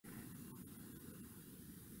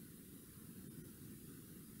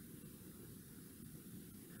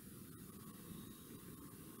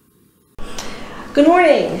Good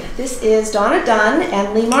morning. This is Donna Dunn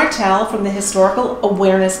and Lee Martell from the Historical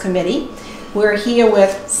Awareness Committee. We're here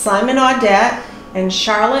with Simon Audet and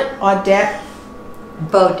Charlotte Audet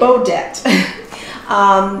Beaudet.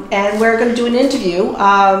 And we're going to do an interview.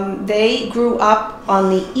 They grew up on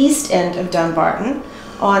the east end of Dunbarton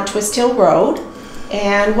on Twist Hill Road.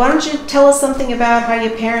 And why don't you tell us something about how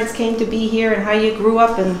your parents came to be here and how you grew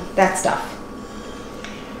up and that stuff?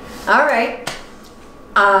 All right.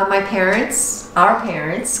 Our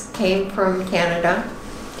parents came from Canada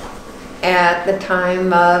at the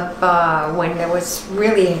time of when there was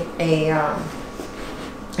really a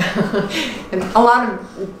lot of,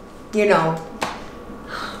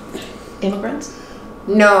 Immigrants?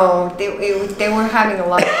 No, they were having a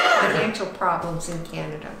lot of financial problems in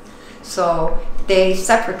Canada. So they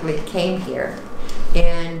separately came here,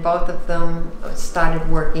 and both of them started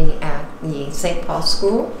working at the St. Paul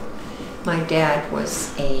School. My dad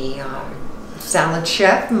was a salad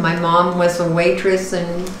chef, and my mom was a waitress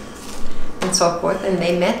and so forth, and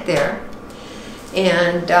they met there.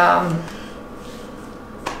 And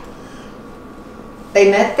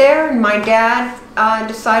and my dad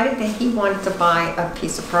decided that he wanted to buy a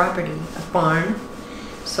piece of property, a farm.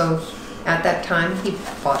 So at that time he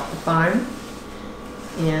bought the farm,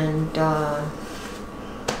 and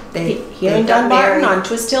Here in Dunbarton on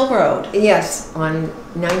Twist Hill Road. Yes, on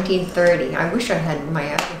 1930. I wish I had my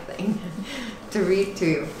everything to read to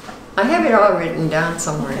you. I have it all written down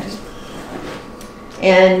somewhere. Okay.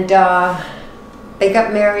 And they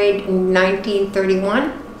got married in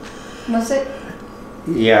 1931, was it?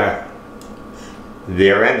 Yeah.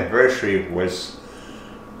 Their anniversary was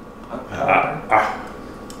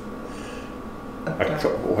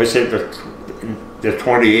was it the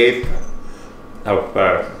 28th of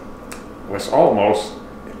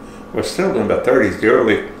was still in the 30s, the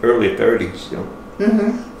early 30s, you know.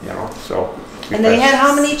 Mm-hmm. You know, so. And they had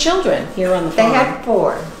how many children here on the farm? They had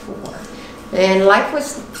four. And life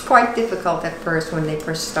was quite difficult at first when they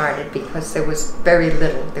first started because there was very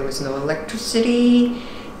little. There was no electricity.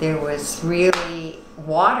 There was really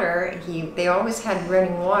water. They always had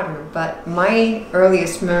running water, but my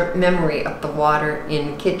earliest memory of the water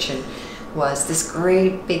in the kitchen was this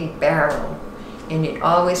great big barrel, and it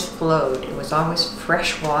always flowed. It was always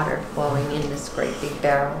fresh water flowing in this great big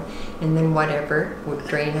barrel, and then whatever would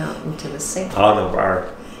drain out into the sink. Out of our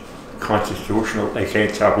constitutional, they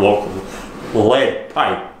can't have local lead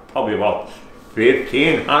pipe, probably about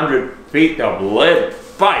 1,500 feet of lead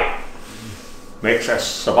pipe makes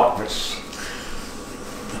us about this.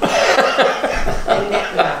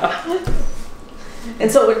 And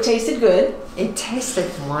so it tasted good. It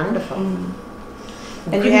tasted wonderful. Mm.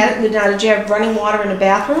 And you had it. Now, did you have running water in a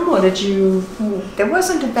bathroom, or did you? There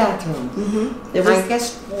wasn't a bathroom. Mm-hmm. I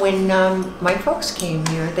guess when my folks came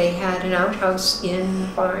here, they had an outhouse in the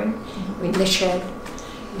barn, in the shed,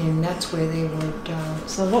 and that's where they would.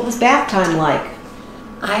 So, what was bath time like?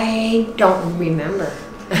 I don't remember.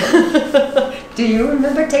 Do you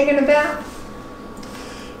remember taking a bath?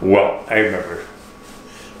 Well, I remember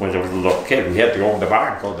when I was a little kid, we had to go in the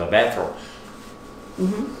barn and go to the bathroom.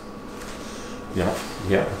 Mm-hmm. You know,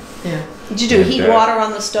 yeah. Yeah. Did you do heat water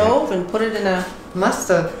on the stove and put it in a? Must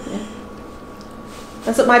have. Yeah.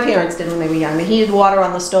 That's what my parents did when they were young. They heated water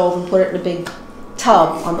on the stove and put it in a big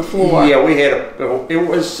tub on the floor. Yeah, we had it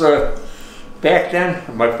was, back then,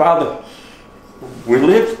 my father, we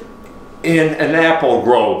lived in an apple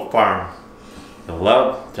grove farm. He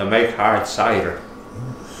loved to make hard cider.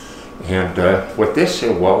 And with this,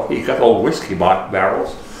 well, he got old whiskey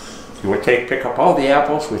barrels. He would pick up all the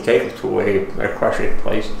apples, we'd take them to a crushing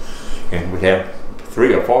place, and we'd have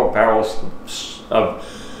 3 or 4 barrels of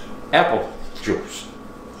apple juice.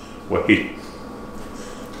 Well, he'd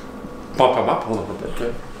pump them up a little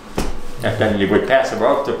bit, and then he would pass them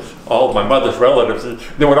out to all my mother's relatives, and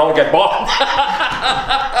they would all get bought.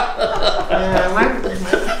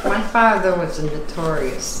 My father was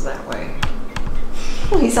notorious that way.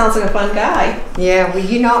 Well, he sounds like a fun guy. Yeah,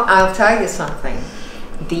 well, I'll tell you something.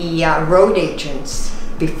 The road agents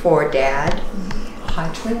before Dad,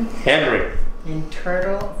 Hodgman? Henry. In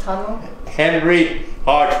Turtle Tunnel? Henry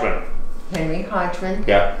Hodgman. Henry Hodgman.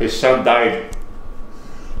 Yeah, his son died,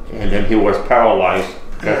 and then he was paralyzed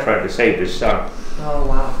because trying to save his son. Oh,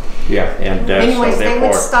 wow. Yeah, and anyways, so they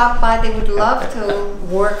would stop by. They would love to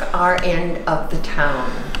work our end of the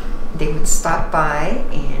town. They would stop by,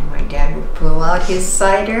 and my dad would pull out his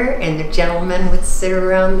cider, and the gentlemen would sit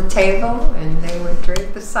around the table, and they would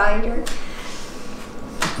drink the cider.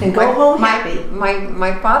 And go home happy.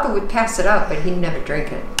 My father would pass it out, but he'd never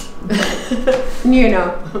drink it. You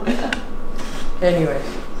know. Anyway.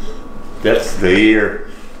 That's the year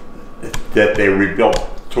that they rebuilt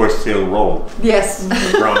Twist Hill Road Yes.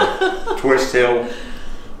 from Twist Hill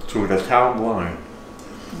to the town line.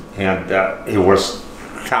 And it was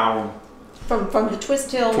town From the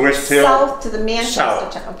Twist Hill, Twist Hill south to the Manchester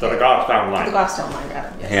south town. to the Goffstown To line. the Goffstown line,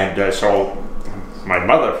 rather. Yes. And so my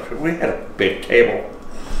mother, we had a big table.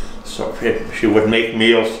 So she would make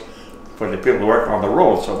meals for the people who work on the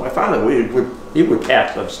road. So my father, he would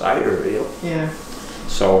pass some cider, you know. Yeah.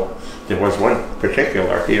 So there was one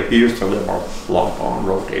particular, he used to live on Long Pond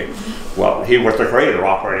Road here. Well, he was the grader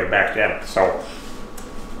operator back then.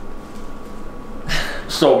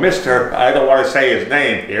 So Mr., I don't want to say his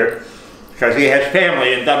name here, because he has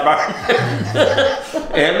family in Dunbarton.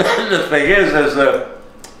 And the thing is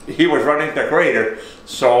he was running the grader,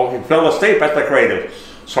 so he fell asleep at the grader.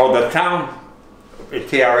 So the town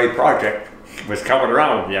TRA project was coming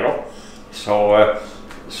around, you know. So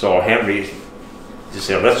Henry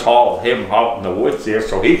said, let's haul him out in the woods here.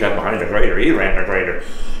 So he got behind the grader. He ran the grader.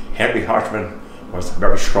 Henry Hartman was a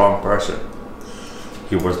very strong person.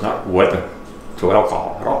 He was not wedded to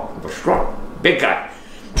alcohol at all. He was strong, big guy.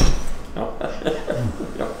 You know?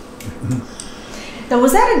 Yeah. Now,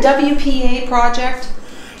 was that a WPA project?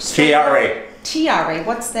 TRA. TRA,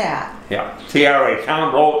 what's that? Yeah, TRA,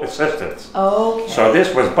 Town Road Assistance. Okay. So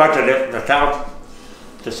this was budgeted in the town,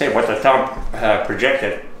 to say what the town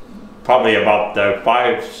projected, probably about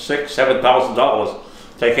 $5,000, $6,000, $7,000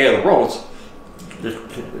 to take care of the roads.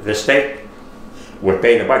 The state would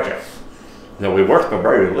pay the budget. Now we worked for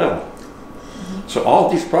very little. So all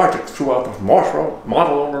these projects throughout the Morse Road,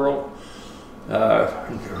 Model Owner Road,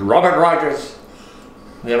 Robert Rogers,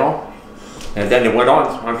 you know, and then it went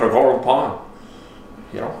on to Golden Pond,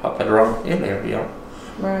 you know, up and around in there, you know.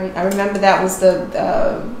 Right, I remember that was the,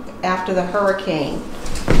 after the hurricane.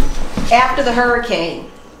 After the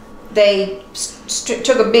hurricane, they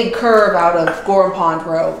took a big curve out of Gorham Pond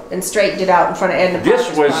Road and straightened it out in front of Edna This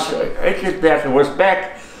Parker's was, property. it was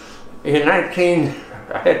back in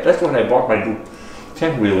that's when I bought my new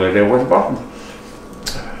 10-wheeler. It was about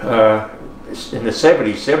in the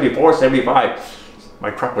 70s, 74, 75. My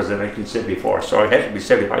truck was in 1974, so it had to be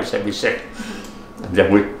 75, 76. And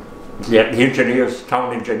then the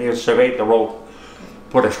town engineers surveyed the road,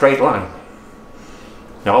 put a straight line.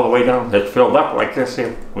 And all the way down, it filled up like this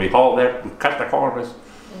here. We hauled that, we cut the corners,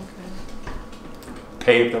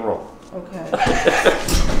 paved the road. Okay.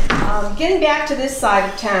 Getting back to this side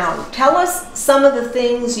of town, tell us some of the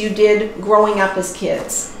things you did growing up as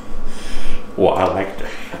kids. Well,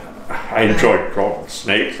 I enjoyed throwing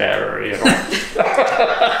snakes at her, you know.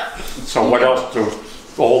 So what else do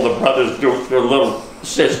all the brothers do to their little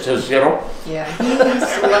sisters, you know? Yeah, he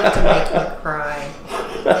used to love to make me cry.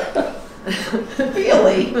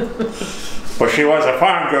 Really? But she was a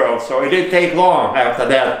farm girl, so it didn't take long after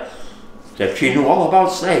that she knew all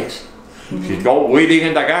about snakes. She'd go weeding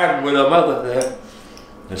in the garden with her mother there.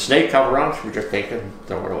 The snake come around, she would just take it and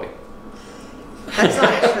throw it away. That's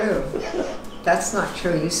not true. That's not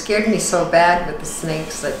true. You scared me so bad with the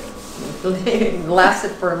snakes that it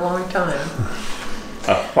lasted for a long time.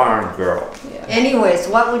 A farm girl. Yeah. Anyways,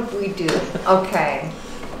 what would we do? Okay.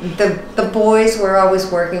 The boys were always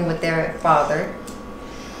working with their father.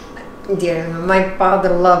 Yeah, my father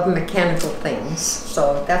loved mechanical things,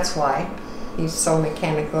 so that's why he's so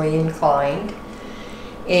mechanically inclined.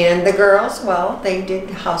 And the girls, well, they did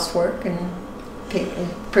housework and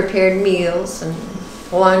prepared meals and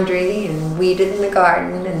laundry and weeded in the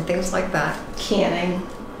garden and things like that. Canning.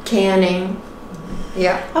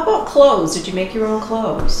 Yeah. How about clothes? Did you make your own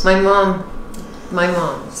clothes? My mom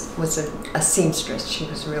was a seamstress. She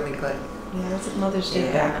was really good. Yeah, that's what mothers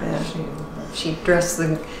did back then. She dressed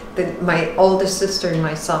my older sister and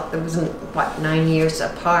myself. There wasn't, what, 9 years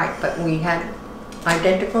apart, but we had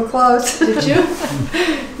identical clothes. Did you?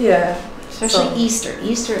 Yeah. Especially So- Easter.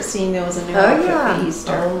 Easter, it seemed there was a new outfit for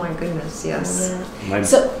Easter. Oh my goodness, yes. Yeah.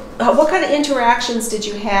 So, what kind of interactions did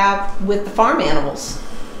you have with the farm animals?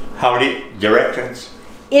 How many directions?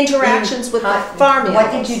 Interactions with the farm animals.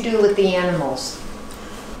 What did you do with the animals?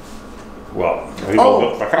 Well, we go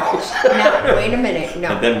look for cows. No, wait a minute,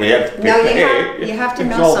 no. And then we had to pick No, the hay. you have to It's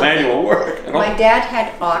know all something. manual work, you know? My dad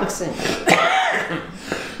had oxen.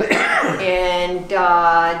 And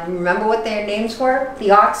remember what their names were?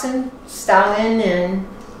 The oxen, Stalin, and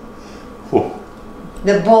Whew.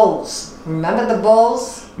 the bulls. Remember the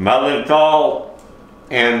bulls? Malenthal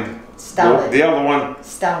and Stalin. the other one,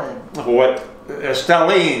 Stalin.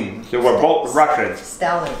 Stalin. They were both Russians.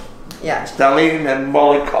 Stalin. Yeah. Stalin and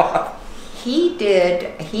Malenthal. He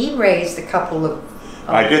raised a couple of...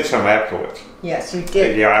 I did some afterwards. Yes, you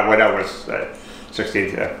did. Yeah, when I was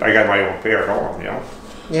 16, I got my own pair at home, you know.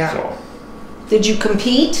 Yeah. So, Did you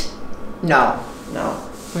compete? No, No.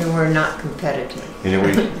 we were not competitive.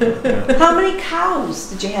 Anyway, yeah. How many cows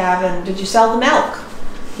did you have, and did you sell the milk?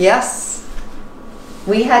 Yes.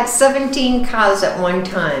 We had 17 cows at one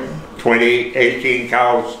time. 18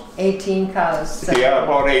 cows. 18 cows. Yeah,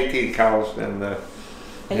 about 18 cows. And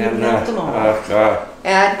you milked them all.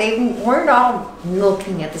 They weren't all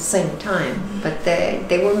milking at the same time, but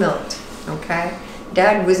they were milked, okay?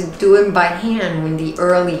 Dad was doing by hand in the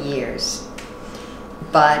early years,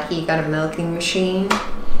 but he got a milking machine,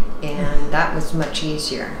 and that was much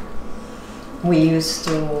easier. We used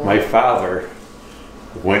to... My father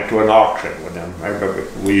went to an auction with them. I remember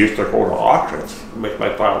we used to go to auctions.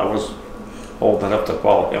 My father was old enough to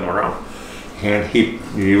follow him around. And he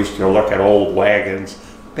used to look at old wagons.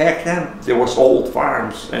 Back then, there was old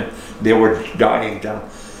farms, and they were dying down.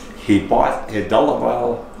 He bought a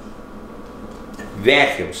Delaval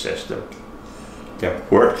vacuum system that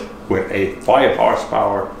worked with a 5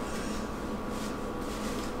 horsepower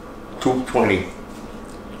 220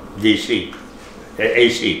 DC,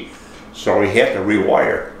 AC. So he had to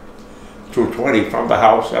rewire 220 from the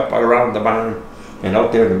house up around the barn and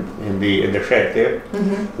out there in the shed there,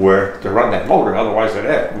 where to run that motor. Otherwise,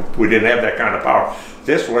 we didn't have that kind of power.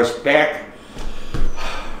 This was back.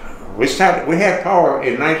 We had power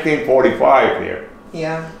in 1945 here.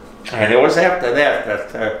 Yeah. And it was after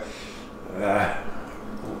that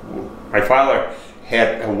my father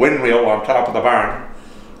had a windmill on top of the barn,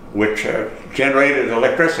 which generated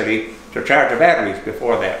electricity to charge the batteries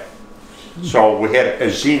before that. So we had a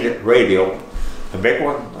Zenith radio, a big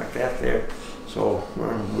one like that there. So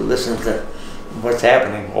we listened to what's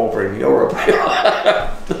happening over in Europe.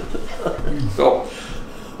 So,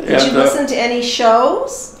 Did you listen to any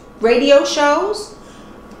shows? Radio shows?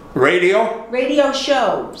 Radio? Radio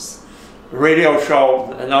shows. Radio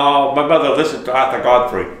show. No, my mother listened to Arthur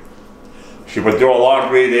Godfrey. She would do a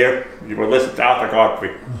laundry there. She would listen to Arthur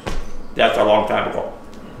Godfrey. That's a long time ago.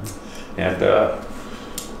 And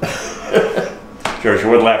sure, she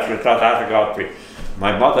would laugh. She thought Arthur Godfrey.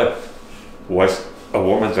 My mother was a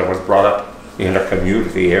woman that was brought up in a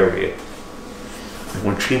community area. And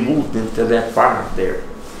when she moved into that farm there,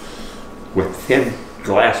 with thin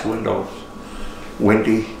glass windows,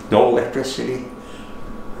 windy, no electricity,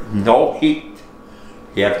 no heat.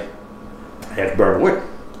 He had burnt wood,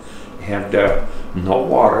 and no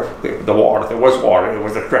water. The water, there was water. It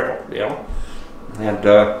was a trickle, you know, and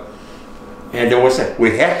there was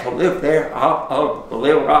we had to live there,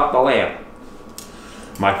 live off the land.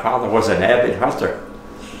 My father was an avid hunter.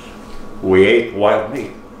 We ate wild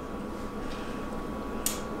meat,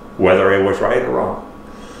 whether it was right or wrong.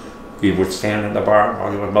 He would stand in the barn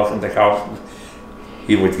while he was milking the cows.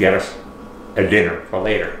 He would get us a dinner for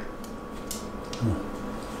later.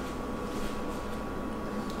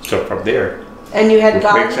 So from there, And you had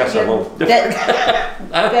gardens, vegetable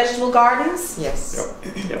gardens? Yes.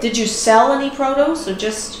 Yep. Did you sell any produce or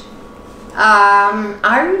just?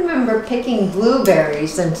 I remember picking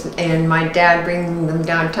blueberries and my dad bringing them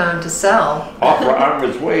downtown to sell. Off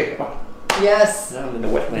Armour's Way, Yes. down in the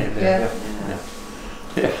wetland there.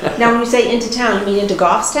 Yeah. Now, when you say into town, you mean into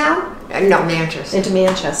Goffstown? No, Manchester. Into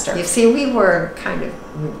Manchester. You see, we were kind of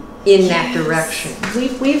in that direction.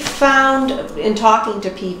 We've found in talking to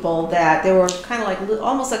people that there were kind of like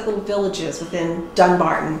almost like little villages within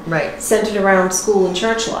Dunbarton, Right. centered around school and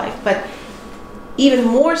church life. But even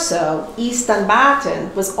more so, East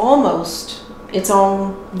Dunbarton was almost its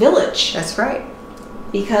own village, That's right.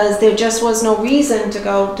 because there just was no reason to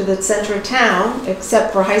go to the center of town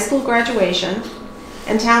except for high school graduation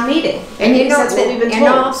and town meeting. And you know, that's what we've been and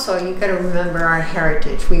told. also you got to remember our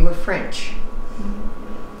heritage. We were French,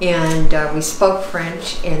 and we spoke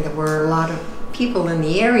French, and there were a lot of people in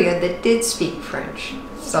the area that did speak French.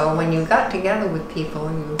 So when you got together with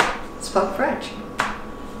people, you spoke French.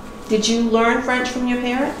 Did you learn French from your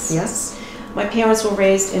parents? Yes. My parents were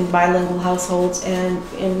raised in bilingual households, and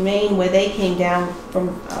in Maine, where they came down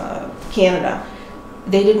from Canada,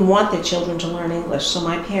 they didn't want their children to learn English, so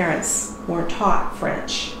my parents weren't taught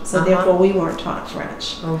French. So therefore, we weren't taught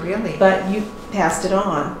French. Oh, really? But you passed it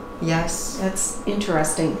on. Yes. That's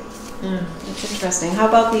interesting. That's interesting. How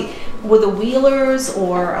about were the Wheelers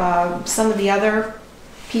or some of the other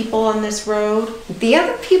people on this road? The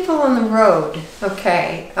other people on the road,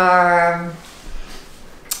 okay,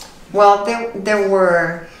 well, there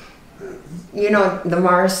were, you know, the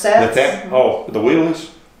Morissets. The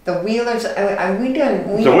Wheelers? The Wheelers, we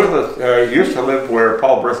didn't. The Wheelers used to live where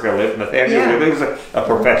Paul Briscoe lived. Nathaniel was a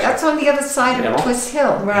professor. That's on the other side of Twist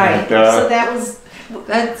Hill. Right. And, so that was.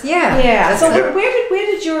 Yeah. So where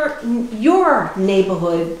did your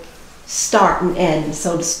neighborhood start and end,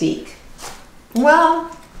 so to speak? Well,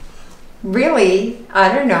 really,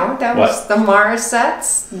 I don't know. That was the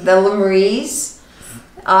Morissettes, the Lemarys,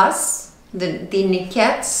 us, the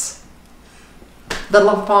Niquettes, the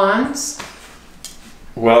Lafons.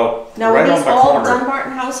 Well, Now, right were on these the all corner.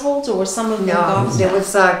 Dunbarton households, or were some of them No, Goffstown? there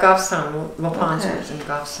was Goffstown. Lafons Okay. was in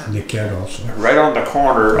Goffstown. The cat also. Right on the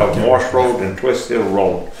corner of Morse Road and Twist Hill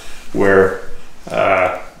Road, where,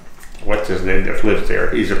 what's his name that lives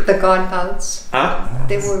there? He's a, The Godbots. huh?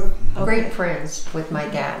 They were Okay. great friends with my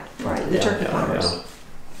dad. Right, the turkey farmers.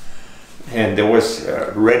 And there was,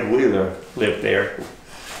 Red Wheeler lived there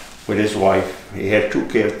with his wife. He had 2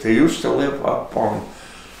 kids. They used to live up on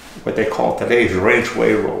what they call today's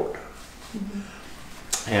Ranchway Road.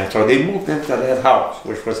 And so they moved into that house,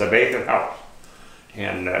 which was a vacant house.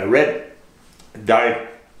 And Red died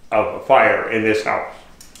of a fire in this house.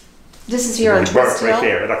 This is here on He burnt Twist right Hill?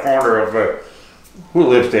 there, the corner of, who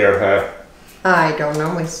lives there? I don't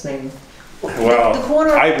know his name. Well, The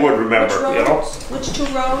corner of I would remember, Which you know. roads? Which 2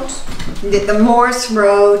 roads? The Morse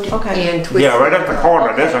Road Okay. and Twist. Yeah, right at the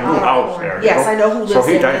corner, there's a Okay, new on the house corner. there. you Yes, know. I know who So lives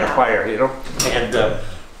he there died of now. fire, you know,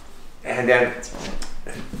 and then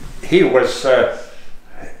he was,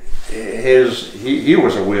 he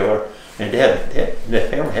was a wheeler, and the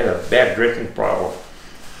family had a bad drinking problem.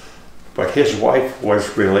 But his wife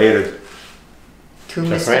was related To to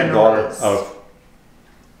the Mr. granddaughter Noyes. of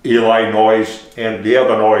Eli Noyes and the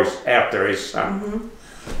other Noyes after his son.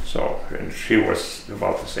 So, and she was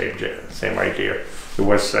about the same idea. It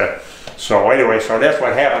was, so anyway, so that's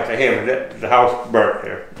what happened to him, and the house burnt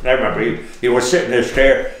there. I remember he was sitting in his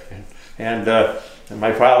chair, and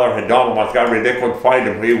my father and Donald Montgomery, they couldn't find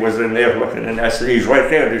him. He was in there looking, and I said, he's right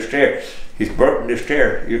there in his chair. He's burnt in his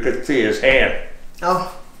chair. You could see his hand.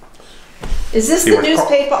 Oh, Is this He the was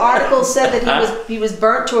newspaper article said that Huh? he was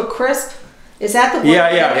burnt to a crisp? Is that the one? Yeah,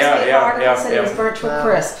 the yeah, newspaper yeah, article yeah, said he was yeah. burnt to a Wow.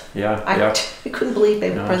 crisp. Yeah, I yeah. couldn't believe they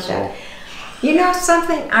would Yeah, print so- that. you know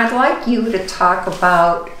something? I'd like you to talk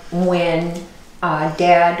about when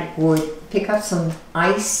Dad would pick up some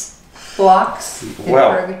ice blocks in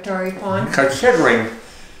Well, Purgatory Pond. Considering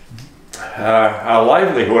our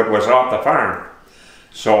livelihood was off the farm,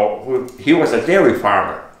 so he was a dairy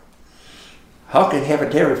farmer. How can you have a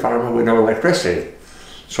dairy farmer with no electricity?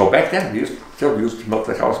 So back then, we still used to milk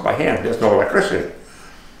the cows by hand. There's no electricity.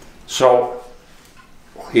 So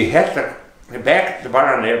he had to back at the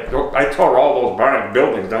barn there. I tore all those barn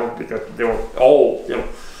buildings down because they were old, you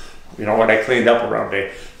know, when I cleaned up around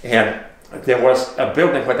there. And there was a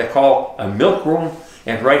building what they call a milk room,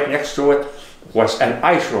 and right next to it was an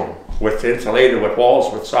ice room with insulated with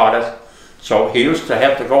walls with sawdust. So he used to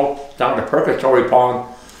have to go down to Purgatory Pond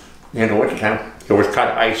in the wintertime. It was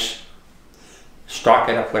cut ice, stock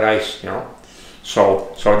it up with ice, you know. So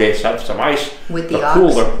they set some ice. With the The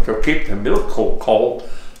cooler to keep the milk cold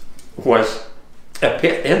was a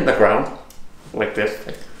pit in the ground, like this,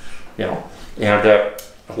 you know, and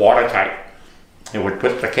watertight. It would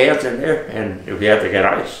put the cans in there, and if you had to get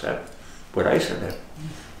ice, put ice in there.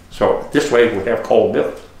 So this way we'd have cold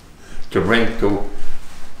milk to bring to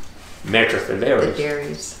Manchester The dairies.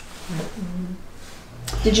 dairies.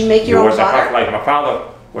 Did you make He your own was butter? like my father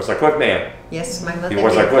was a good man. Yes, my mother He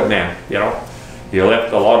was a did. good man, you know. He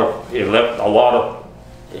left a lot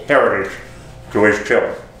of heritage to his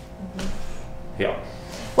children. Yeah.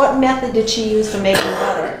 What method did she use for making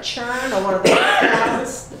butter? A churn or one of the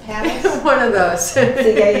paddles? The paddles? One of those.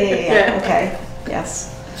 Yeah. Okay.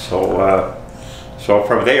 Yes. So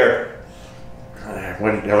from there,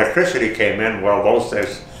 when electricity came in, well, those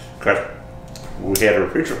days, we had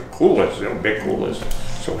refrigerator coolers, you know, big coolers.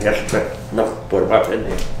 So we had to put them up in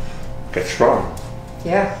there, get strong,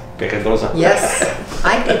 Yeah. picking those up. Yes,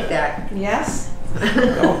 I did that. Yes?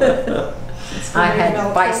 I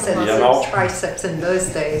had biceps You know? and triceps in those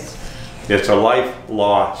days. It's a life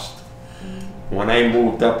lost. When I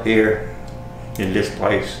moved up here in this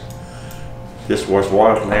place, this was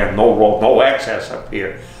wild land, no road, no access up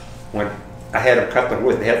here. When I had them cut the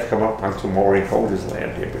wood, they had to come up onto Maureen Cody's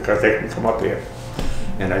land here because they couldn't come up here.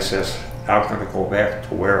 And I says, I'm gonna go back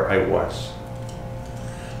to where I was.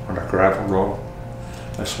 On a gravel road,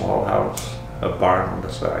 a small house, a barn on the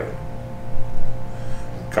side,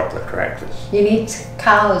 a couple of tractors. You need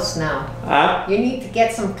cows now. Huh? You need to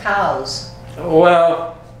get some cows.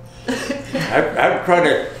 Well, I'm trying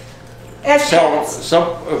to As sell pets. some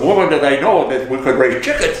woman that I know that we could raise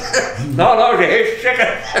chickens. No, she hates chicken.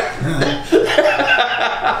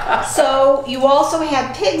 So you also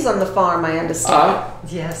had pigs on the farm, I understand.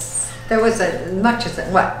 Yes. There was as much as,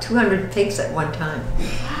 200 pigs at one time.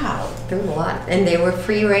 Wow. There were a lot. And they were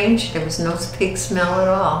free range. There was no pig smell at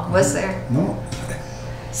all, was there? No.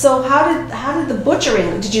 So how did the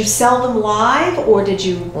butchering? Did you sell them live or did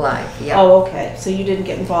you? Live, yeah. Oh, okay. So you didn't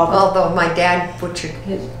get involved. Although my dad butchered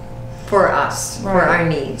his for us, for Right. our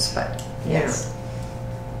needs, but Yes.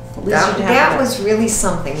 At least that, you'd have that was really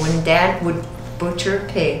something. When Dad would butcher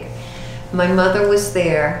a pig, my mother was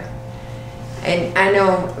there, and I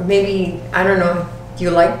know maybe I don't know. Do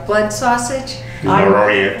you like blood sausage? You're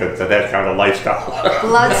oriented to that kind of lifestyle.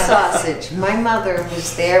 Blood sausage. My mother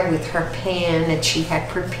was there with her pan and she had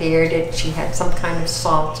prepared it. She had some kind of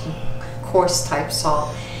salt, coarse type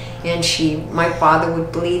salt. And my father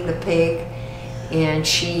would bleed the pig and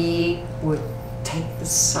she would take the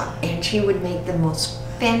sauce and she would make the most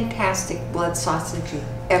fantastic blood sausage you've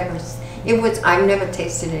ever seen. I've never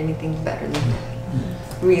tasted anything better than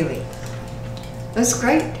that. Really. It was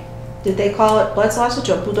great. Did they call it blood sausage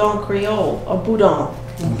or boudin creole or boudin?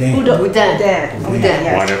 Boudin. Boudin. Boudin. Boudin.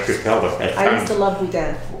 Why Yes. don't you tell us that I used to time love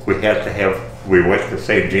boudin. we had to have, we went to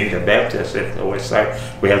St. Jean the Baptist in the west side,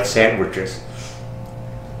 we had sandwiches.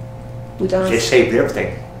 Boudin. They saved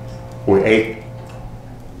everything. We ate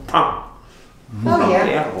tongue Oh from the yeah.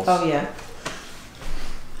 animals. Oh yeah.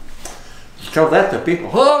 Tell that to people,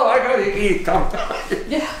 oh, I gotta eat tongue.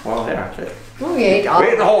 Yeah. Well, yeah, We ate all we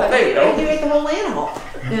ate the whole thing, You though. ate the whole animal.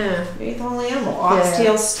 Yeah. You ate the whole animal.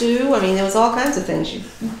 Oxtail stew. I mean, there was all kinds of things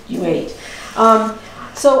you ate.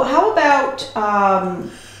 So how about,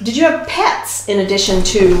 did you have pets in addition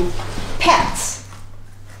to pets?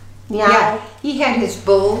 Yeah, he had his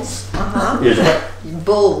bulls. Uh-huh. Is it?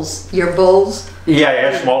 Bulls. Your bulls.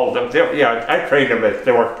 Yeah, small. Yeah, I trained them.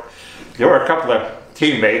 There were a couple of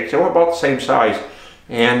teammates. They were about the same size,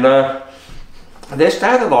 and they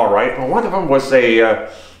started all right. But one of them was a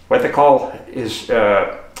what they call is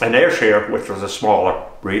an Ayrshire, which was a smaller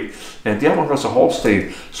breed, and the other one was a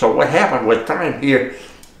Holstein. So what happened with time here?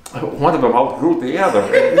 One of them outgrew the other.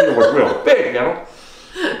 And it was real big, you know.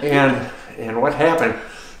 And what happened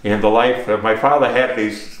in the life? My father had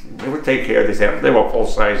these. They would take care of these animals. They were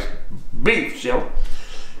full-size beefs, you know.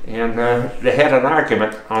 And they had an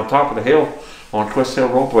argument on top of the hill on Twist Hill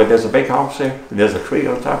Road where there's a big house there. And there's a tree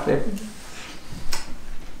on top there.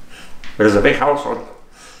 There's a big house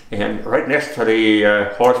and right next to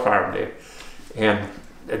the horse farm there. And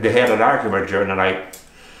they had an argument during the night.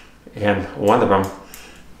 And one of them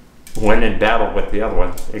went in battle with the other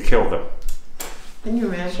one. They killed them. Can you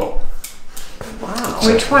imagine? So, Wow.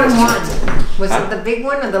 Which one won? Was Huh? it the big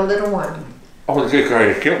one or the little one? oh, they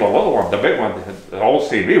killed the little one. The big one, the whole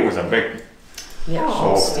CV was a big. Yeah, Oh,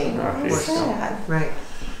 Holstein. How geez. sad. Right.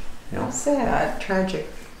 You know. How sad. Tragic.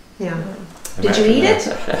 Yeah. Did you eat it?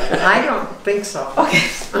 I don't think so. Okay.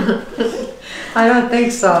 I don't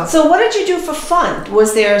think so. So what did you do for fun?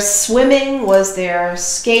 Was there swimming? Was there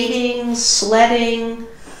skating, sledding,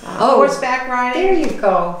 horseback There riding? you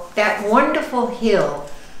go. That wonderful hill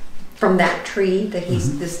from that tree that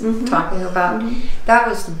he's talking about. That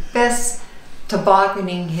was the best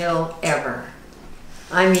tobogganing hill ever.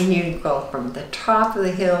 I mean, you go from the top of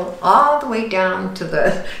the hill all the way down to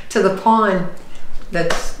the pond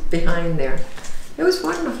that's behind there. It was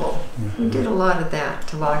wonderful. We did a lot of that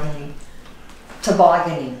tobogganing.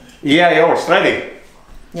 Yeah, sledding.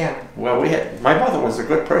 Yeah. Well, my mother was a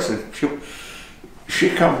good person. She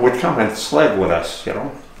would come and sled with us, you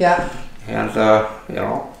know. Yeah. And you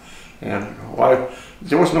know, and why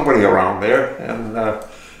there was nobody around there, and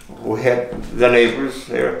we had the neighbors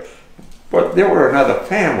there, but there were another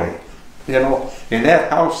family, you know, in that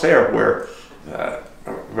house there where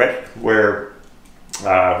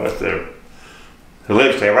with the who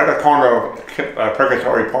lives there, right at the corner of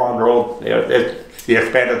Purgatory Pond Road. The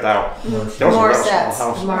expanded now. There was a real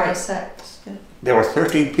small house. Morissette. There were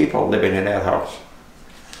 13 people living in that house,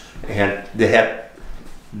 and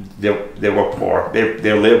they were poor.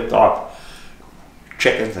 They lived off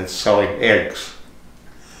chickens and selling eggs.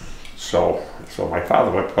 So my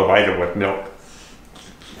father would provide them with milk.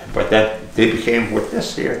 But then they became with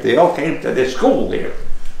this here. They all came to this school here.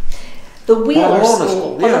 The Wheeler Montalona School.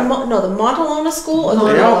 School, yeah. Oh, the Montalona School?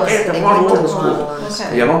 Or They all came to They Montalona went to School. Montalona School.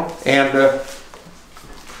 Okay. You know,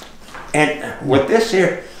 and with this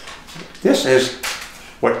here, this is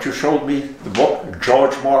what you showed me, the book,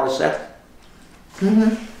 George Morissette.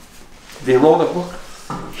 They wrote a book.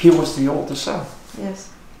 He was the oldest son. Yes.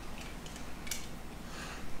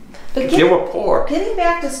 But They were poor. getting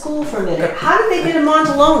back to school for a minute, how did they get to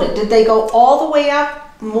Montalona? Did they go all the way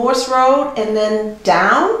up Morse Road and then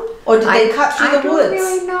down? Or did they cut through the woods? I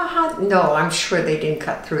don't really know how. No, I'm sure they didn't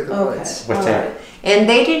cut through the Okay. woods. What's All that? right. And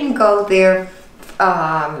they didn't go there.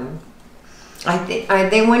 I think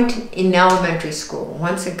they went in elementary school.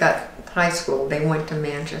 Once it got high school. They went to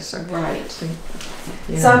Manchester. Right.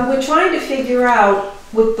 Yeah. So we're trying to figure out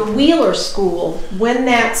with the Wheeler School, when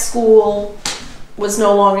that school was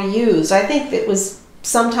no longer used. I think it was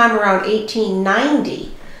sometime around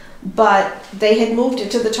 1890, but they had moved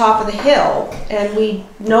it to the top of the hill, and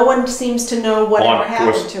no one seems to know whatever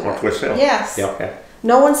happened to on it. Twist Hill? Yes. Yeah, okay.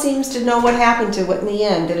 No one seems to know what happened to it in the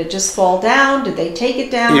end. Did it just fall down? Did they take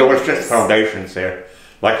it down? Yeah, it was just foundations there.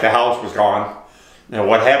 Like the house was gone. Now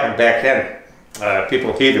what happened back then,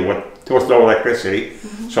 people heated there was no electricity,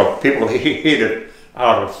 so people heated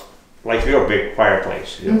out of like your big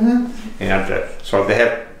fireplace. You know? And so they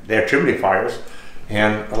had their chimney fires,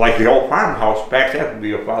 and like the old farmhouse back then, would be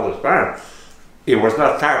your father's farm, it was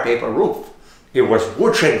not tar paper roof, it was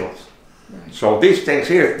wood shingles. Right. So these things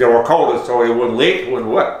here, they were coated so it wouldn't leak, it wouldn't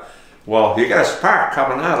what. Well, you got a spark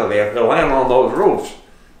coming out of there, they'll land on those roofs,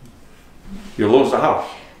 you lose the house.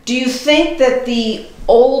 Do you think that the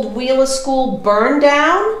old Wheeler School burned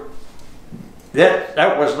down?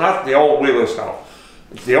 That was not the old Wheeler's house.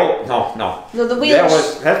 The old, no. No, the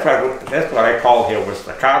Wheelers. That's what I call here was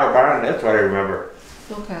the Carter barn. That's what I remember.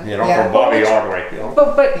 Okay. You know, from Bobby Ordway. You know.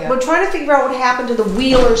 But we're trying to figure out what happened to the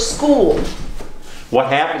Wheeler School. What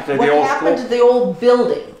happened to the old school? What happened to the old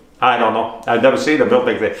building? I don't know. I've never seen the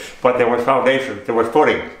building there, but there was foundation. There was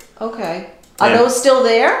footing. Okay. Are those still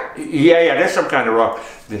there? Yeah. There's some kind of rock.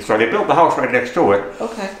 So they built the house right next to it.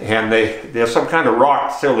 Okay. And there's some kind of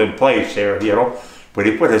rock still in place there. You know. But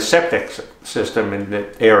he put a septic system in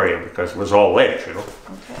the area because it was all ledge, you know.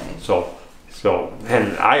 Okay. So,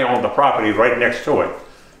 and I owned the property right next to it,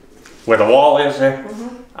 where the wall is there.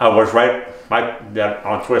 I was right,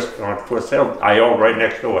 on Twist Hill. I owned right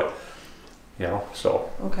next to it, you know. So.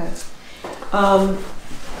 Okay.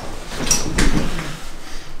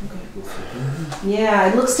 Yeah,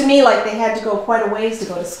 it looks to me like they had to go quite a ways to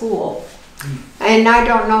go to school. And I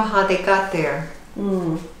don't know how they got there.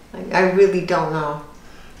 I really don't know.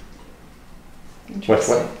 What?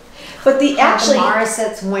 But the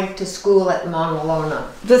Morissets went to school at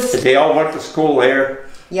Montalona. They all went to school there.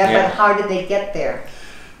 Yeah, but how did they get there?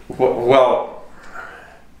 Well,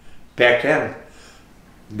 back then,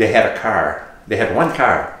 they had a car. They had one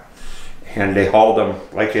car. And they hauled them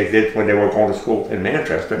like they did when they were going to school in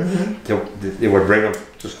Manchester. They would bring them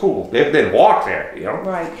to school. They didn't walk there, you know.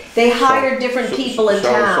 Right. They hired different people in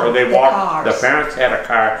town. So they walked. Cars. The parents had a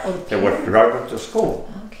car that would drive them to school.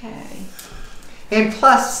 Okay. And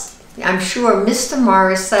plus, I'm sure Mr.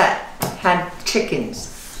 Morissette had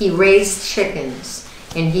chickens. He raised chickens,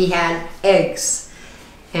 and he had eggs,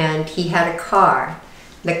 and he had a car.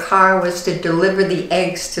 The car was to deliver the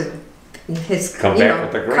eggs to his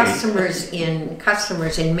customers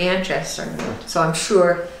in Manchester. So I'm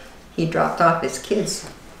sure he dropped off his kids.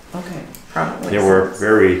 Okay. Probably. They were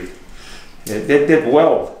they did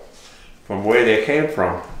well from where they came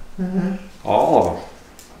from. All of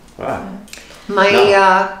them.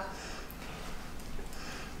 Wow.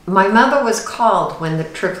 My mother was called when the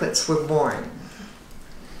triplets were born.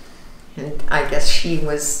 And I guess she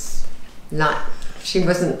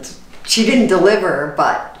didn't deliver,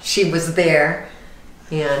 but she was there,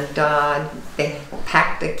 and they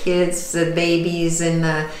packed the babies in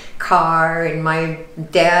the car, and my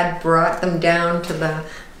dad brought them down to the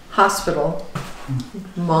hospital.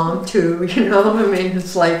 Mom too, you know, I mean,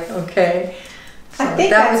 it's like, okay. So I think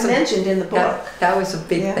that's mentioned in the book. That was a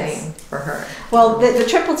big thing for her. Well, the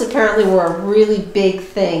triplets apparently were a really big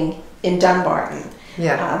thing in Dunbarton.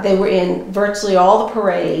 Yeah. They were in virtually all the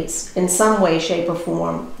parades in some way, shape, or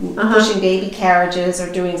form, pushing baby carriages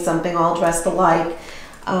or doing something all dressed alike.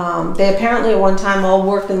 They apparently at one time all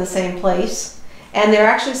worked in the same place, and they're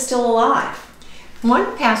actually still alive.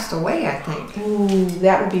 One passed away, I think. Ooh,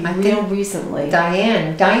 that would be real recently.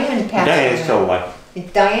 Diane passed away. Diane's still alive.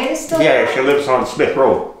 Diane is still alive? Yeah, she lives on Smith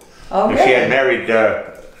Road. Oh, and really? she had married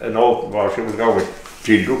she was going with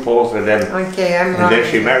Gene Dupols, and then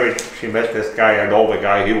she met this guy, an older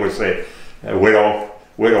guy. He was a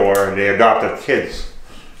widower, and they adopted kids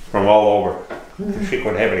from all over. She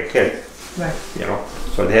couldn't have any kids, right? You know,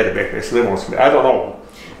 so they had to make this live on Smith. I don't know.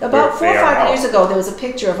 About 4 or 5 years ago, there was a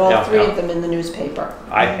picture of all three of them in the newspaper.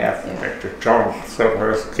 I have the picture. John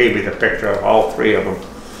Silverhurst gave me the picture of all three of them.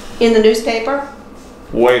 In the newspaper?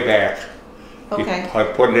 Way back. Okay. I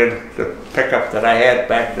put it in the pickup that I had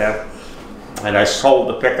back then, and I sold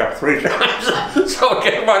the pickup 3 times. So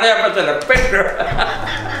guess what happened to the picture?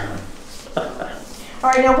 All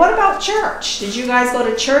right, now what about church? Did you guys go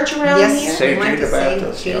to church around here? Yes, we went to St.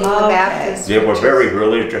 Jean the Baptist. They were very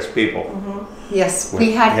religious people. Yes,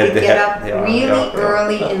 we had to get up really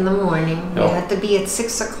early in the morning. We had to be at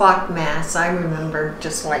 6 o'clock Mass. I remember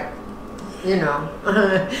just like you know,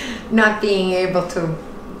 not being able to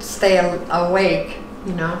stay awake,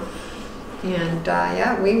 you know. And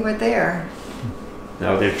yeah, we were there.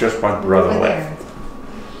 Now there's just one brother We were left.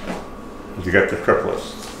 You got the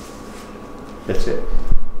triplets. That's it.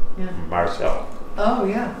 Yeah. Marcel. Oh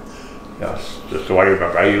yeah. Yes, just so I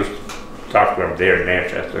remember. I used to talk to him there in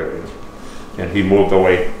Manchester, and he moved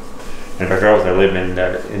away. And the girls that live in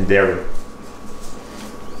Derry.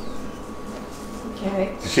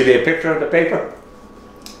 Okay. You see the picture of the paper?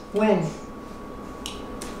 When?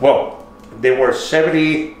 Well, they were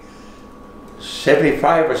 70,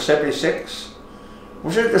 75 or 76.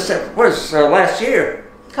 Was it last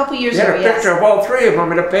year? A couple years They had ago, a yes. picture of all three of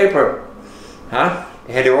them in the paper. Huh?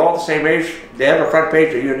 And they were all the same age. They had a front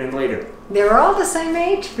page of Union Leader. They were all the same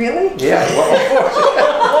age, really? Yeah, well,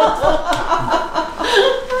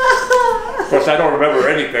 of course, I don't remember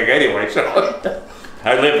anything anyway, so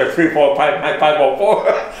I lived at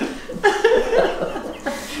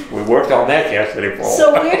 505. We worked on that yesterday for a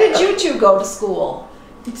So while. where did you two go to school?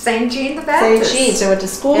 St. Jean the St. Baptist. Jean. So went to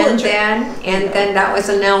school And in then that was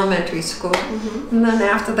an elementary school. And then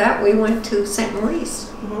after that we went to St. Maurice.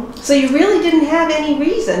 So you really didn't have any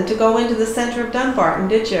reason to go into the center of Dunbarton,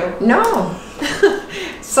 did you? No.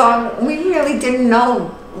 So we really didn't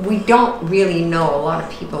know. We don't really know a lot of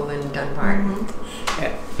people in Dunbarton.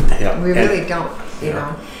 Yeah, We really don't, you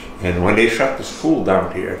know. And when they shut the school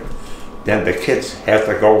down here, then the kids had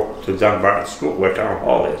to go to Dunbarton School where Town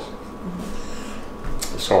Hall is.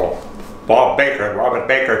 So Robert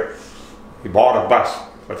Baker, he bought a bus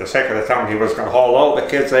for the sake of the town. He was going to haul all the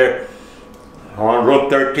kids there on Route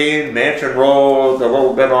 13, Mansion Road, a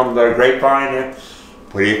little bit on the Grapevine there,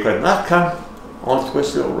 but he could not come on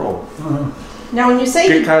Twist Hill Road. Now when you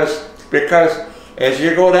say Because as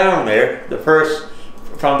you go down there,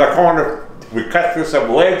 from the corner, we cut through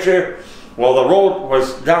some ledge here. Well, the road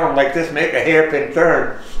was down like this, make a hairpin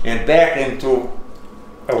turn and back into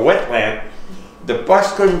a wetland. The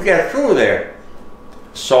bus couldn't get through there.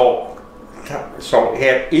 So he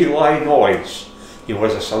had Eli Noyes. He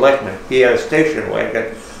was a selectman. He had a station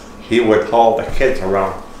wagon. He would haul the kids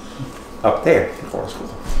around up there to go to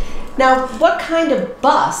school. now what kind of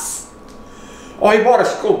bus? Oh, he bought a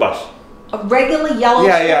school bus. A regular yellow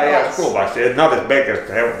School bus. It's not as big as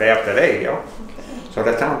they have today, you know. So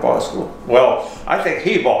the town bought a school. Well, I think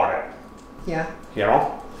he bought it, Yeah. you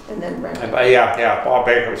know. And then rented. Bob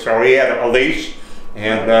Baker. So he had a lease,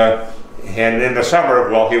 and in the summer,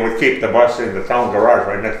 well, he would keep the bus in the town garage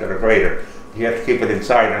right next to the grader. He had to keep it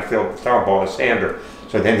inside until the town bought a sander.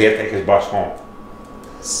 So then he had to take his bus home.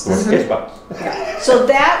 It was his bus. So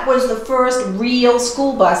that was the first real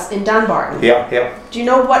school bus in Dunbarton. Yeah. Do you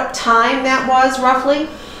know what time that was roughly?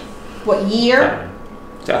 What year?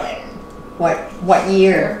 What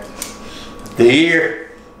year? The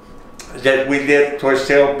year that we did Twist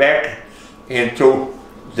Hill back into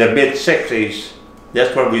the mid-60s,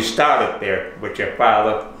 that's when we started there with your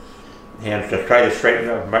father, and to try to straighten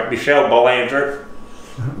up. Michelle Belanger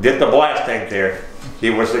did the blasting there. He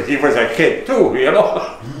was a kid too, you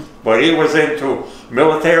know, but he was into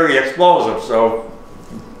military explosives, so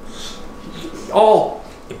all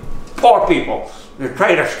poor people, they're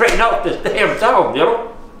trying to straighten out this damn town, you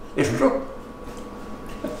know. It's true.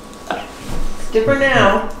 Different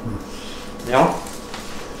now. You know?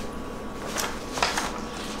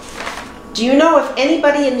 Do you know if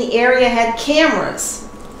anybody in the area had cameras?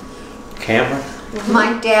 Camera?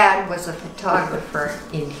 My dad was a photographer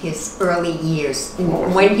in his early years.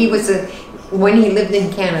 When he lived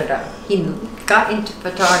in Canada, he got into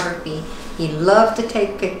photography. He loved to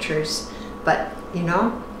take pictures, but you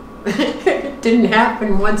know, it didn't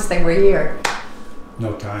happen once they were here.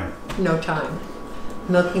 No time. No time.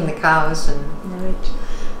 Milking the cows and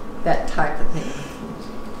that type of thing.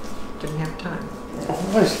 Didn't have time.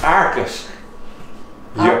 What was Argus?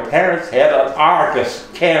 Your parents had an Argus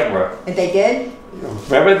camera. And they did?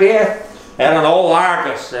 Remember that? Had an old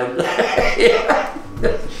Argus. And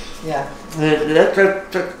Yeah.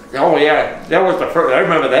 Oh yeah, that was the first. I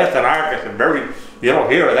remember that's an Argus, and you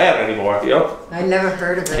don't hear of that anymore, you know. I never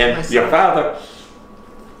heard of it And myself. your father,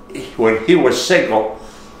 when he was single,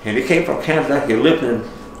 and he came from Canada, he lived in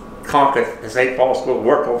Concord, at St. Paul School,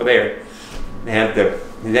 worked over there, and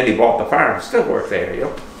then he bought the farm, still worked there, you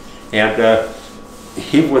know. And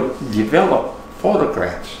he would develop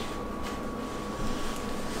photographs.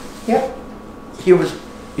 Yep. He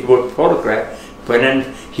would photograph, but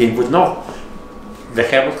then he would know the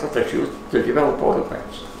chemicals that used to develop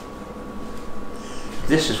photographs.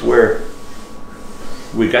 This is where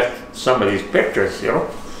we got some of these pictures, you know.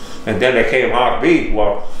 And then they came out to be,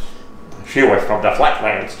 well, she was from the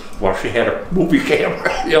flatlands. Well, she had a movie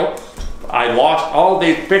camera, you know. I lost all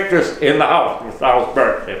these pictures in the house with the house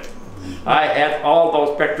burnt. I had all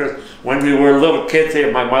those pictures when we were little kids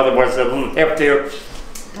here. My mother was a little heftier.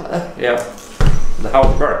 Yeah, the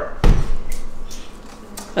house burnt.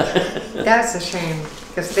 That's a shame,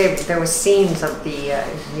 because there were scenes of the,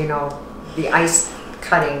 you know, the ice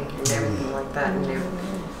cutting and everything like that in there.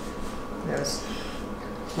 There was,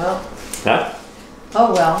 well. Huh?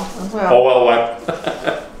 Oh well. Oh well,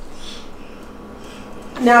 what?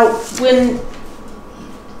 Now,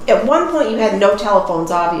 at one point you had no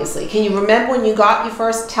telephones, obviously. Can you remember when you got your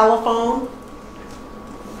first telephone?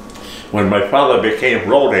 When my father became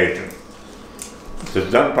road agent, the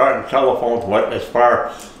Dunbarton telephone went as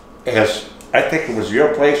far as, I think it was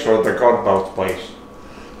your place or the Gunboat's place.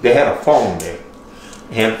 They had a phone there.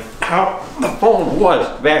 And how the phone was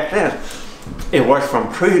back then, it was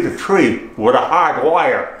from tree to tree with a hard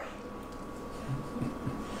wire.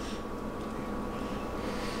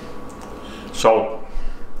 So,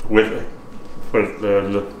 with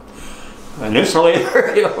an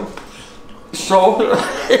insulator, you know. So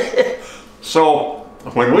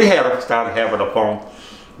when we started having a phone,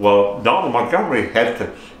 well, Donald Montgomery had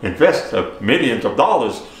to invest millions of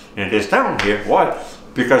dollars in this town here. Why?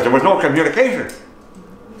 Because there was no communication.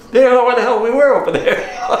 They didn't know where the hell we were over there.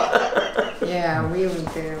 Yeah, we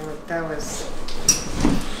were there. That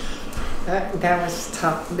was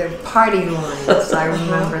tough. The party lines, I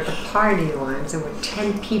remember the party lines. There were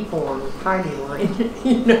 10 people on the party line,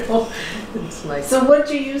 you know. It's like. So what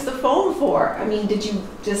did you use the phone for? I mean, did you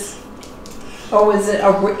just, or was it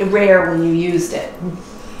rare when you used it?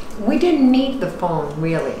 We didn't need the phone,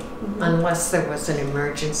 really, unless there was an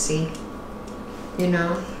emergency, you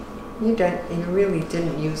know. You really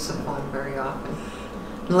didn't use the phone very often.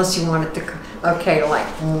 Unless you wanted to, okay, like,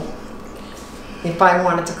 if I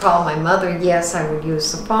wanted to call my mother, yes, I would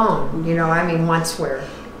use the phone. You know, I mean, once we're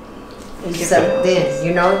settled in,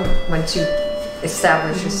 you know, once you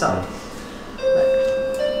establish yourself. But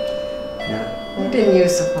Yeah. I didn't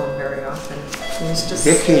use the phone very often. It was just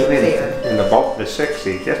He came there. in about the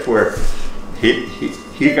 60s. That's where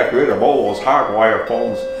he got rid of all those hard wire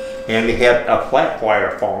phones, and he had a flat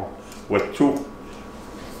wire phone with two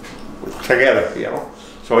together, you know.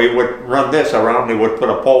 So he would run this around, he would put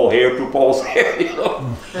a pole here, 2 poles here, you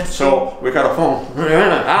know. So we got a phone.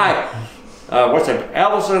 Hi, what's it,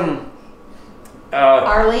 Allison?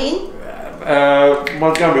 Arlene?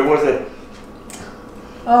 Montgomery, was it?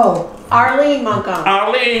 Oh, Arlene Montgomery.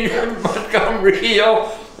 Arlene Montgomery, you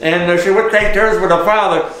know. And she would take turns with her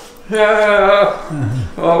father.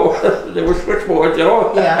 Oh, there were switchboards, you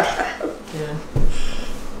know. Yeah. Yeah.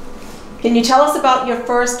 Can you tell us about your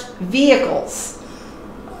first vehicles?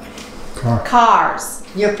 Cars.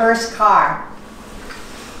 Your first car.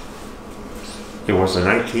 It was a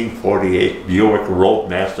 1948 Buick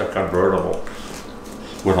Roadmaster convertible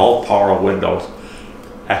with all power windows.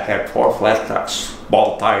 I had 4 flat trucks,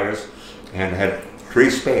 ball tires, and had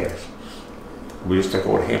 3 spares. We used to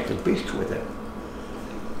go to Hampton Beach with it.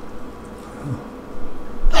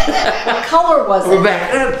 What color was Well, it?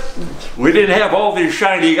 back then, we didn't have all these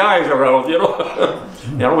shiny guys around, you know.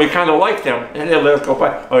 You know, we kind of liked them, and they let us go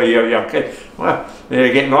by. Oh, you're a young kid. Well,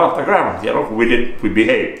 they're getting off the ground, you know. We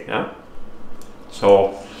behaved, yeah.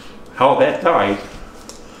 So, how that died,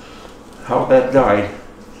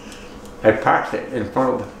 I parked it in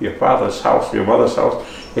front of your father's house, your mother's house.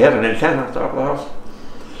 They had an antenna on top of the house.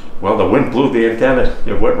 Well, the wind blew the antenna.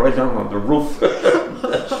 It went right down on the roof.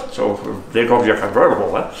 So there goes your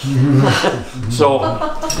convertible, huh? so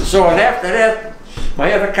and after that,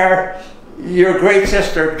 my other car, your great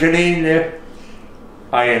sister Janine,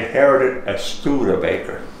 I inherited a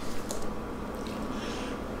Studebaker.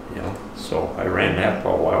 You know, so I ran that for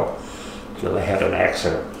a while till I had an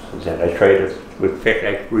accident. And then I traded.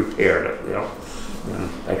 I repaired it. You know, and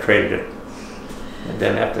I traded it. And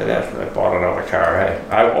then after that, I bought another car.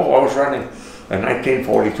 I was running a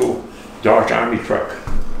 1942 Dodge Army truck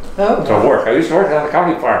to work. I used to work on the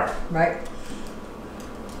county farm. Right.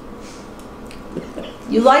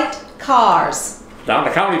 You liked cars. Down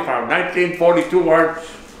the county farm, 1942.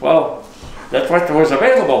 Well, that's what was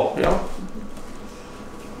available, you know.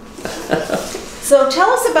 So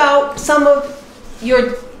tell us about some of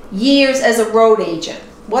your years as a road agent.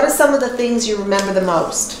 What are some of the things you remember the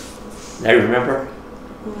most? I remember.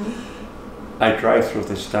 I drive through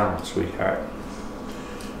this town, sweetheart,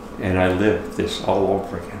 and I live this all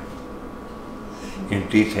over again, in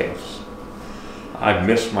details. I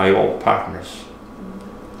miss my old partners.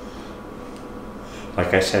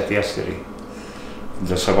 Like I said yesterday,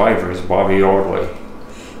 the survivor is Bobby Ordway,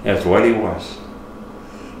 as what he was,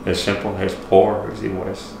 as simple, as poor as he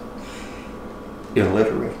was,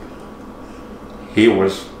 illiterate, he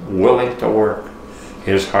was willing to work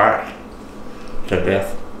his heart to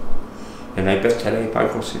death. And I bet today, if I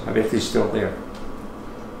go see him, I bet he's still there.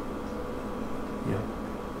 You know,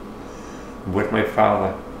 with my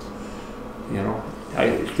father. You know, I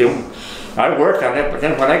worked on it, but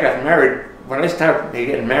then when I got married, when I started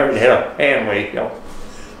getting married, I had a family, you know,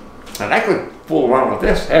 and I could fool around with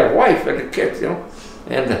this, I had a wife and the kids, you know,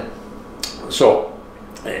 and so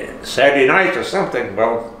Saturday night or something,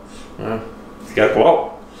 well, you gotta go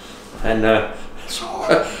out, and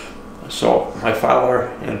so my father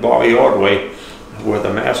and Bobby Ordway were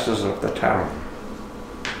the masters of the town.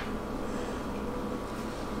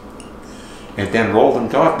 And then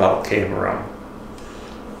Roland Godbout came around,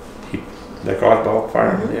 the Godbout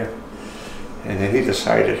farm there. And then he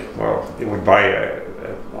decided, well, he would buy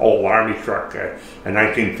an old army truck, a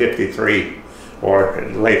 1953 or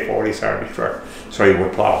late 40s army truck, so he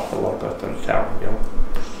would plow a little bit in the town, you know.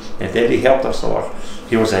 And then he helped us a lot.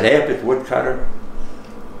 He was an avid woodcutter.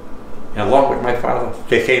 And along with my father,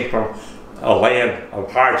 they came from a land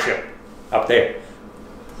of hardship up there.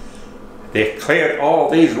 They cleared all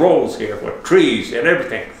these roads here with trees and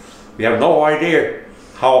everything. We have no idea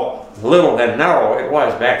how little and narrow it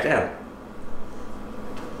was back then.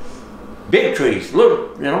 Big trees,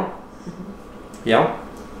 little, you know. Yeah.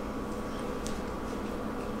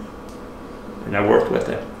 And I worked with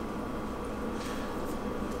them.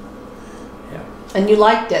 Yeah. And you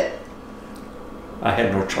liked it? I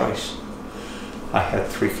had no choice. I had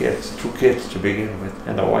 3 kids, 2 kids to begin with,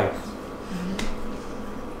 and a wife.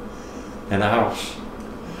 And a house.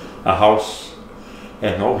 A house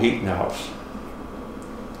and no heat in the house.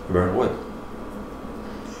 Burn wood.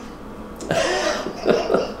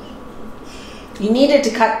 You needed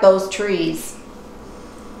to cut those trees.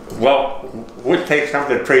 Well, we'd take some of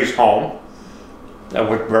the trees home that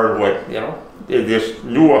would burn wood, you know. This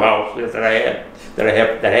newer house that I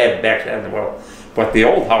had back then, well, but the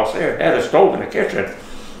old house there had a stove in the kitchen,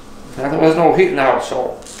 and there was no heat in the house.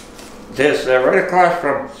 So there's right across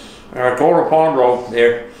from Golden Pond Road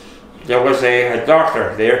there was a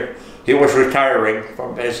doctor there. He was retiring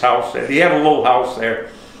from his house, and he had a little house there.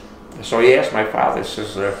 So he asked my father, he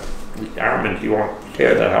says, Armand, you won't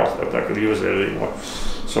tear that house, I'm not going to use it anymore.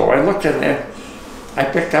 So I looked in there, I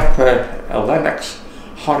picked up a Lennox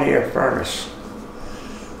hot air furnace.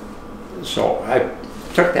 So I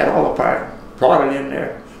took that all apart, brought it in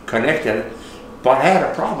there, connected it, but I had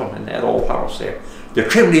a problem in that old house there. The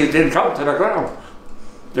chimneys didn't come to the ground.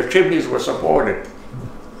 The chimneys were supported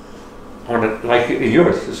on it, like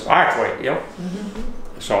yours, this archway, you know?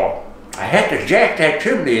 So I had to jack that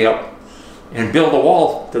chimney up and build a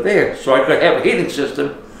wall to there so I could have a heating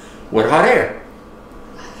system with hot air.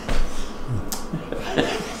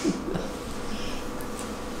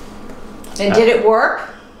 And did it work?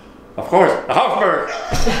 Of course, the house burned.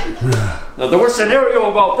 Now there was a scenario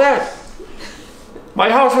about that. My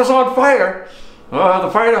house was on fire. The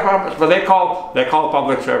fire department, but they call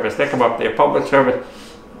public service. They come up there, public service.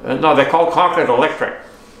 No, they call Concord Electric.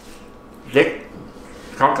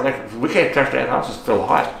 Concord Electric. We can't touch that house; it's still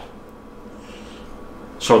hot.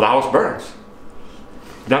 So the house burns.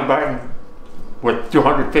 Dunbarton with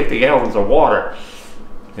 250 gallons of water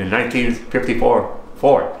in 1954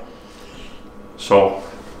 Ford. So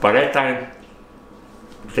by that time,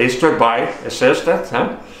 they stood by, assisted,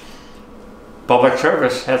 huh? Public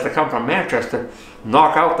service has to come from Manchester,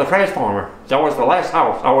 knock out the transformer. That was the last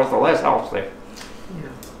house. I was the last house there. Yeah.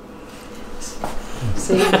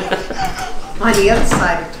 See, on the other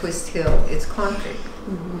side of Twist Hill, it's concrete.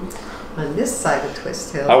 On this side of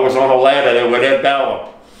Twist Hill, I was on a ladder there with Ed Ballum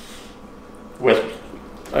with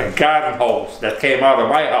a garden hose that came out of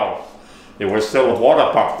my house. There was still a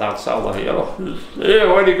water pump down cellar, you know.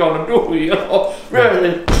 Yeah, what are you going to do, you know?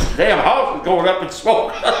 Really, damn house is going up in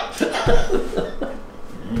smoke.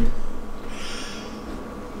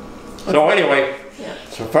 So anyway,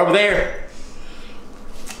 so from there,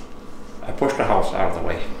 I pushed the house out of the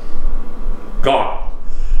way. Gone.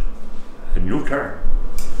 A new turn.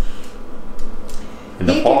 In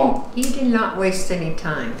the fall. He did not waste any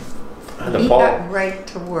time. In the He fall. got right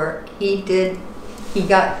to work. He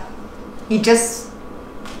just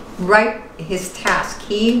right his task.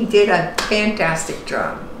 He did a fantastic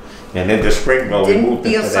job. And in the spring, well, we Didn't moved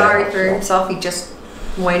feel into that sorry house, for so. himself. He just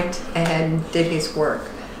went ahead and did his work.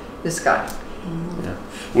 This guy. Yeah.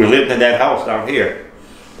 We lived in that house down here,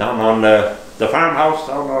 down on the farmhouse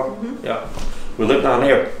down on, yeah. We lived down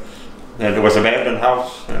there, and there was an abandoned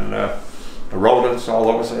house, and the rodents all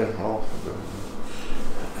over there. Oh,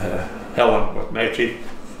 Helen was married,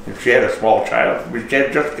 and she had a small child. We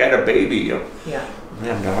had just got a baby, you know. Yeah.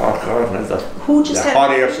 And oh God, and Who just the had?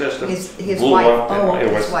 hot air system His blew wife. up. Oh, It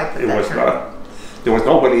his was, wife at it that was time. not, there was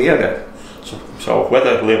nobody in it. So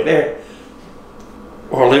whether I live there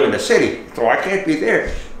or live in the city, so I can't be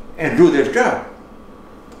there and do this job.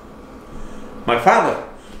 My father,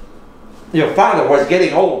 your father was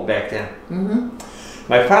getting old back then.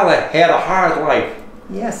 My father had a hard life.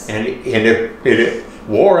 Yes. And it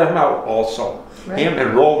wore him out also. Right. Him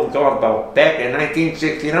and Roland Donbarton back in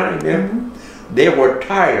 1969, they were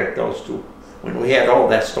tired, those two, when we had all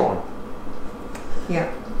that storm.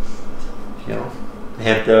 Yeah. You know,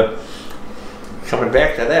 and coming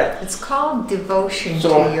back to that. It's called devotion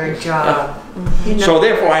So, to your job. You know, So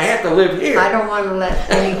therefore I had to live here. I don't want to let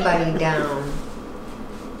anybody down.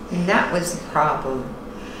 And that was the problem.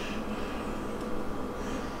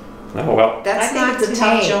 Oh well. That's I think not it's a today.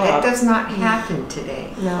 tough job. That does not happen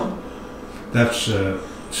today. No. That's a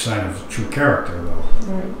sign of true character, though.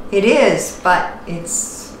 Right. It is, but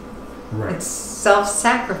it's Right.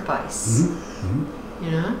 self-sacrifice.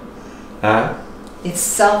 You know? It's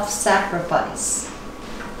self-sacrifice.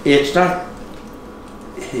 It's not,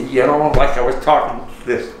 you know, like I was talking to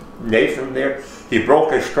this Nathan there, he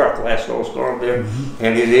broke his truck last snowstorm there,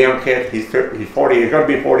 and he's a young kid, he's 40, he's gonna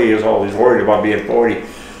be 40 years old, he's worried about being 40. And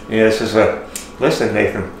he says, listen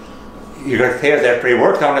Nathan, you gotta tear that tree. He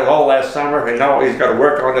worked on it all last summer, and now he's gotta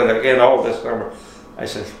work on it again all this summer. I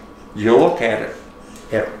said, you look at it,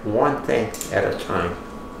 at one thing at a time.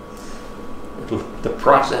 The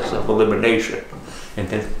process of elimination, and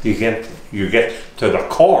then you get to the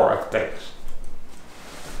core of things.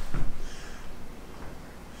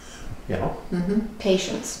 You know.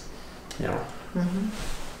 Patience. You know.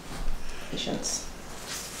 Patience.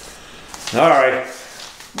 All right.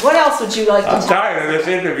 What else would you like to I'm talk? tired of this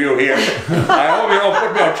interview here. I hope you don't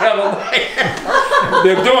put me on Channel 9.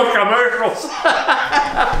 They're doing commercials.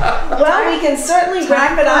 Well, we can certainly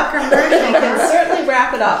wrap it up. We can certainly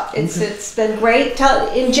wrap it up. It's been great.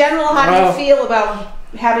 In general, how do you feel about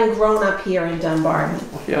having grown up here in Dunbarton?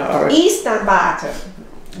 Yeah, all right. East Dunbarton.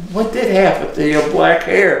 What did happen to your black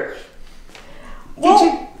hair?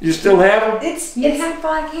 Well, You still have them? You had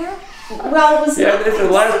black hair? Well, it was. Yeah, this is the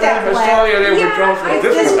last time I saw you there with Johnson.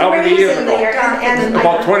 This was how many years ago? And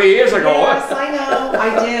About 20 years ago, Yes, huh? I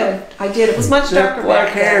know. I did. It was much darker Black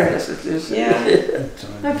back hair. then. This is, Yeah.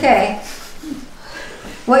 Okay.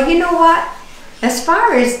 Well, you know what? As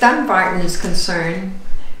far as Dunbarton is concerned,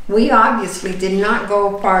 we obviously did not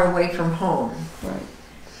go far away from home. Right.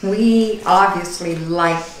 We obviously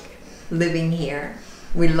like living here.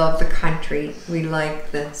 We love the country. We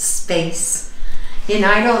like the space. And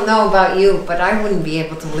I don't know about you, but I wouldn't be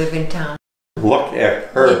able to live in town, Look at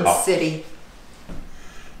her in house. city.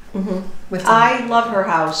 With I love her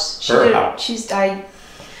house. Her house. She's.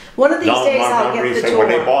 One of these days I'll get the said when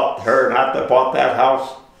they tour. bought her, not that bought that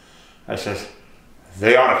house, I says,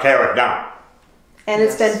 they ought to tear it down. And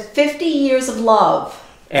it's been 50 years of love.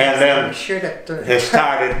 And we then should have. it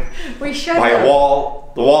started We should by a have.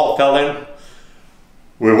 wall. The wall fell in.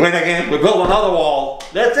 We went again. We built another wall.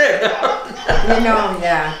 That's it. You know,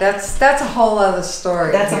 yeah, that's a whole other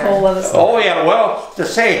story. That's a here. whole other story. Oh yeah. Well, to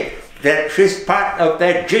say that she's part of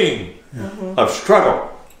that gene of struggle.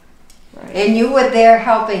 And you were there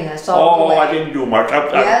helping us all the Oh, way. I didn't do much. I'm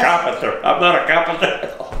Yes. a carpenter. I'm not a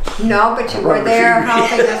carpenter. No, but you were there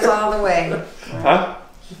helping us all the way. Huh?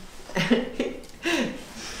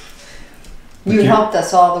 You helped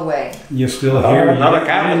us all the way. You're still here. I'm not a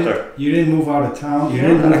carpenter. You didn't move out of town. You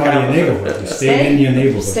didn't move out of your neighborhood. You stayed Stayed. in your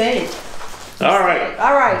neighborhood. Stayed. All right.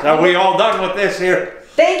 All right. So we all done with this here?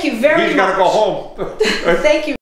 Thank you very He's much. got to go home. Thank you.